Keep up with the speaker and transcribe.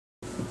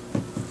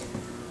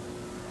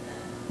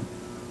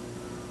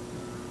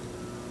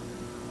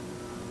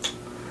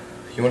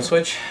You want to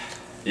switch?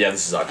 Yeah,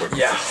 this is awkward.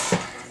 Yeah.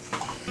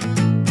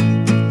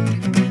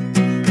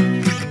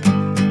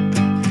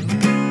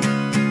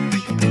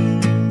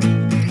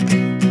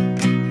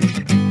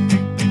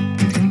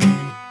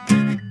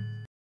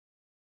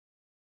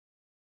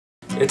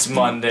 It's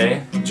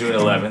Monday, June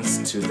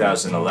 11th,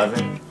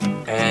 2011.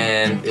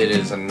 And it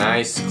is a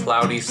nice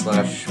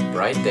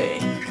cloudy/bright day.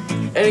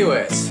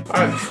 Anyways,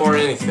 alright, before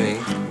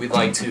anything, we'd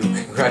like to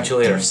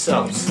congratulate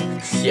ourselves.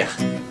 Yeah.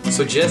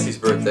 So Jesse's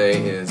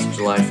birthday is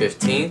July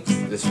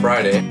 15th, this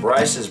Friday.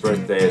 Bryce's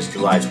birthday is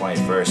July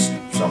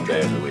 21st, some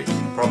day of the week.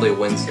 Probably a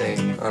Wednesday,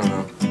 I don't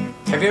know.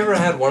 Have you ever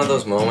had one of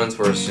those moments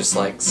where it's just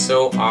like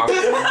so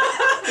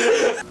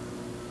awkward?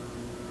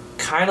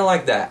 Kinda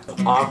like that.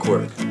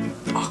 Awkward.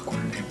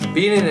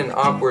 Being in an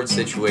awkward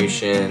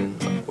situation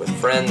with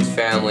friends,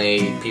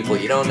 family, people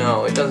you don't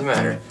know, it doesn't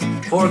matter.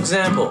 For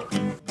example,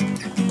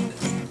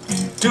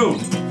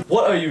 Dude,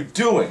 what are you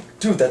doing?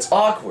 Dude, that's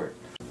awkward.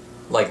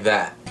 like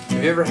that.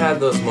 Have you ever had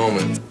those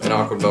moments, an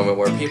awkward moment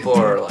where people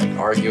are like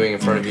arguing in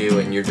front of you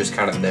and you're just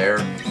kind of there?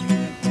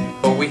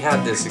 But we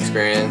had this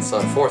experience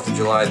on 4th of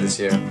July this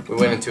year. We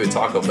went into a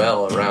Taco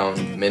Bell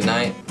around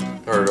midnight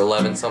or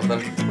 11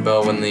 something,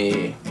 about when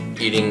the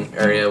eating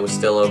area was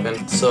still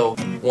open. So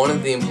one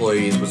of the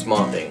employees was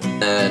mopping,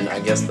 and I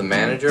guess the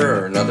manager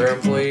or another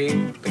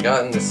employee, they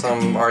got into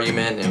some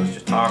argument and it was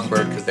just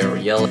awkward because they were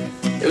yelling.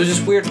 It was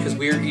just weird because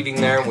we were eating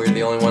there and we were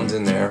the only ones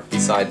in there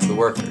besides the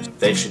workers.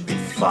 They should be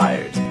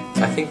fired.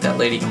 I think that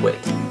lady quit.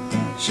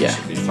 She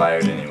should be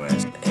fired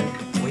anyways.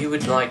 And we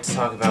would like to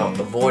talk about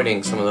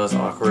avoiding some of those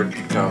awkward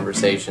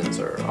conversations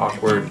or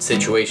awkward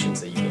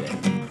situations that you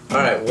get in.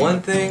 Alright,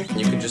 one thing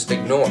you can just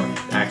ignore.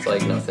 Act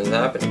like nothing's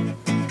happening.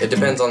 It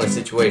depends on the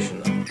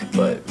situation though,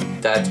 but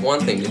that's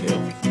one thing to do.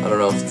 I don't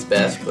know if it's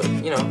best, but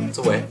you know, it's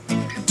a way.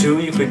 2,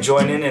 you could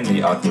join in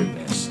the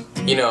awkwardness.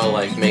 You know,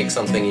 like make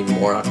something even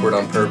more awkward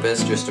on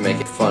purpose just to make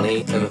it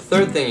funny. And the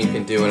third thing you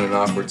can do in an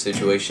awkward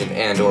situation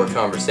and or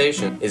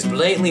conversation is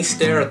blatantly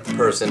stare at the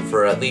person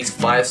for at least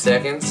 5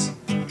 seconds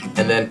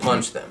and then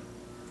punch them.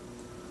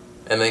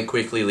 And then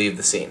quickly leave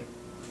the scene.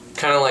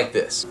 Kinda like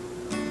this.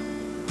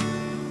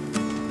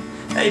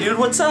 Hey dude,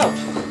 what's up?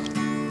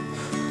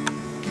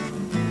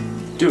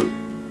 Dude,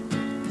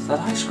 is that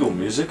High School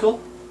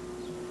Musical?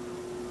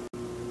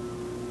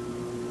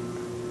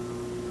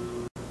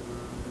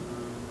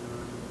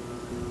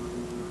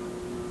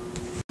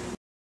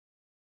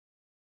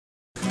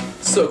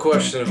 So,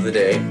 question of the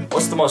day.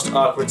 What's the most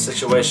awkward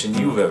situation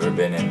you've ever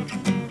been in?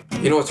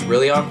 You know what's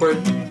really awkward?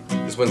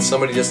 Is when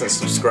somebody doesn't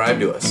subscribe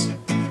to us.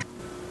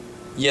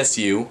 Yes,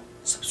 you.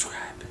 Subscribe.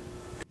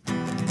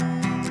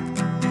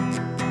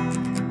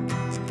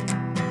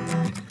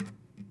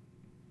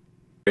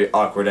 Very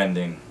awkward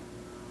ending.